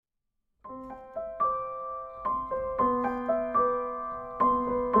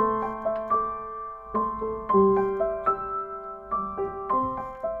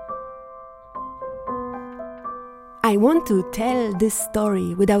I want to tell this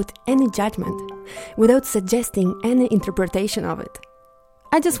story without any judgment, without suggesting any interpretation of it.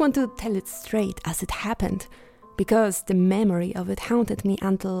 I just want to tell it straight as it happened, because the memory of it haunted me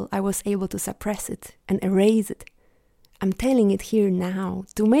until I was able to suppress it and erase it. I'm telling it here now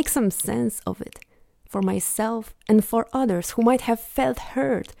to make some sense of it, for myself and for others who might have felt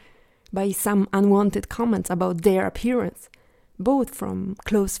hurt by some unwanted comments about their appearance, both from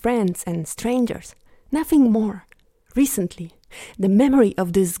close friends and strangers, nothing more. Recently, the memory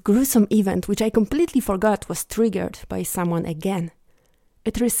of this gruesome event, which I completely forgot, was triggered by someone again.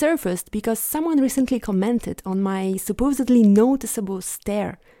 It resurfaced because someone recently commented on my supposedly noticeable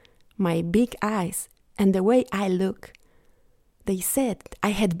stare, my big eyes, and the way I look. They said I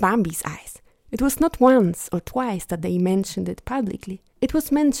had Bambi's eyes. It was not once or twice that they mentioned it publicly. It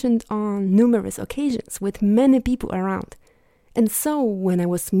was mentioned on numerous occasions with many people around. And so, when I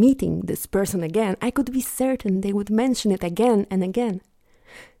was meeting this person again, I could be certain they would mention it again and again.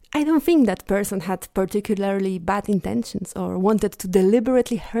 I don't think that person had particularly bad intentions or wanted to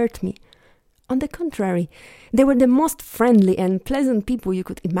deliberately hurt me. On the contrary, they were the most friendly and pleasant people you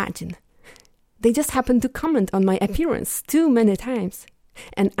could imagine. They just happened to comment on my appearance too many times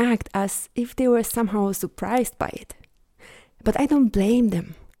and act as if they were somehow surprised by it. But I don't blame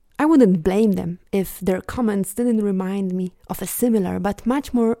them. I wouldn't blame them if their comments didn't remind me of a similar but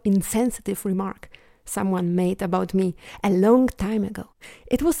much more insensitive remark someone made about me a long time ago.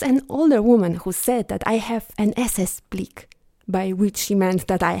 It was an older woman who said that I have an SS-Blick, by which she meant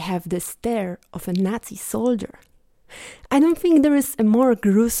that I have the stare of a Nazi soldier. I don't think there is a more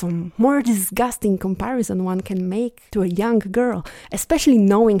gruesome, more disgusting comparison one can make to a young girl, especially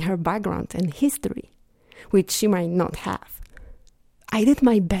knowing her background and history, which she might not have. I did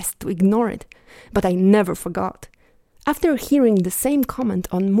my best to ignore it, but I never forgot. After hearing the same comment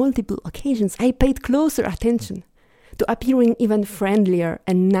on multiple occasions, I paid closer attention to appearing even friendlier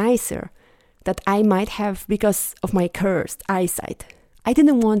and nicer that I might have because of my cursed eyesight. I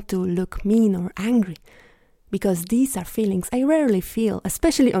didn't want to look mean or angry, because these are feelings I rarely feel,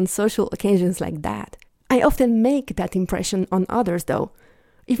 especially on social occasions like that. I often make that impression on others though,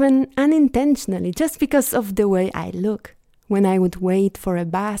 even unintentionally, just because of the way I look. When I would wait for a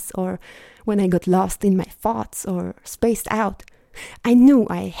bus or when I got lost in my thoughts or spaced out, I knew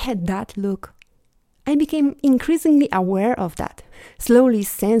I had that look. I became increasingly aware of that, slowly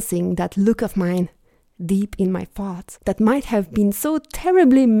sensing that look of mine deep in my thoughts that might have been so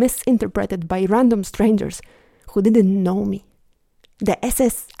terribly misinterpreted by random strangers who didn't know me. The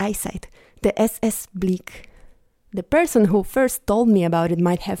SS eyesight, the SS-Blick. The person who first told me about it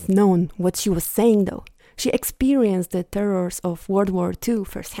might have known what she was saying though. She experienced the terrors of World War II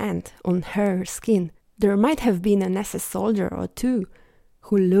firsthand on her skin. There might have been an SS soldier or two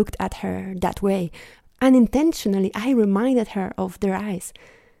who looked at her that way. Unintentionally, I reminded her of their eyes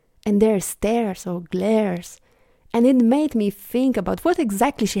and their stares or glares, and it made me think about what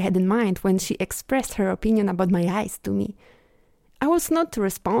exactly she had in mind when she expressed her opinion about my eyes to me. I was not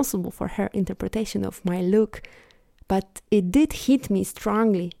responsible for her interpretation of my look, but it did hit me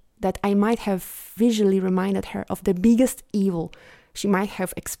strongly that I might have visually reminded her of the biggest evil she might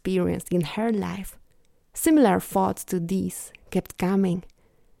have experienced in her life. Similar thoughts to these kept coming.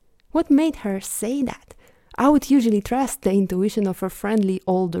 What made her say that? I would usually trust the intuition of a friendly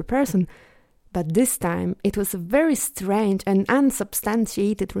older person, but this time it was a very strange and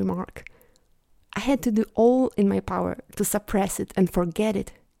unsubstantiated remark. I had to do all in my power to suppress it and forget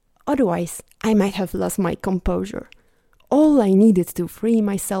it. Otherwise, I might have lost my composure. All I needed to free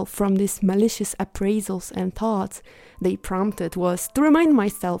myself from these malicious appraisals and thoughts they prompted was to remind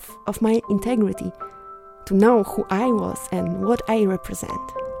myself of my integrity, to know who I was and what I represent.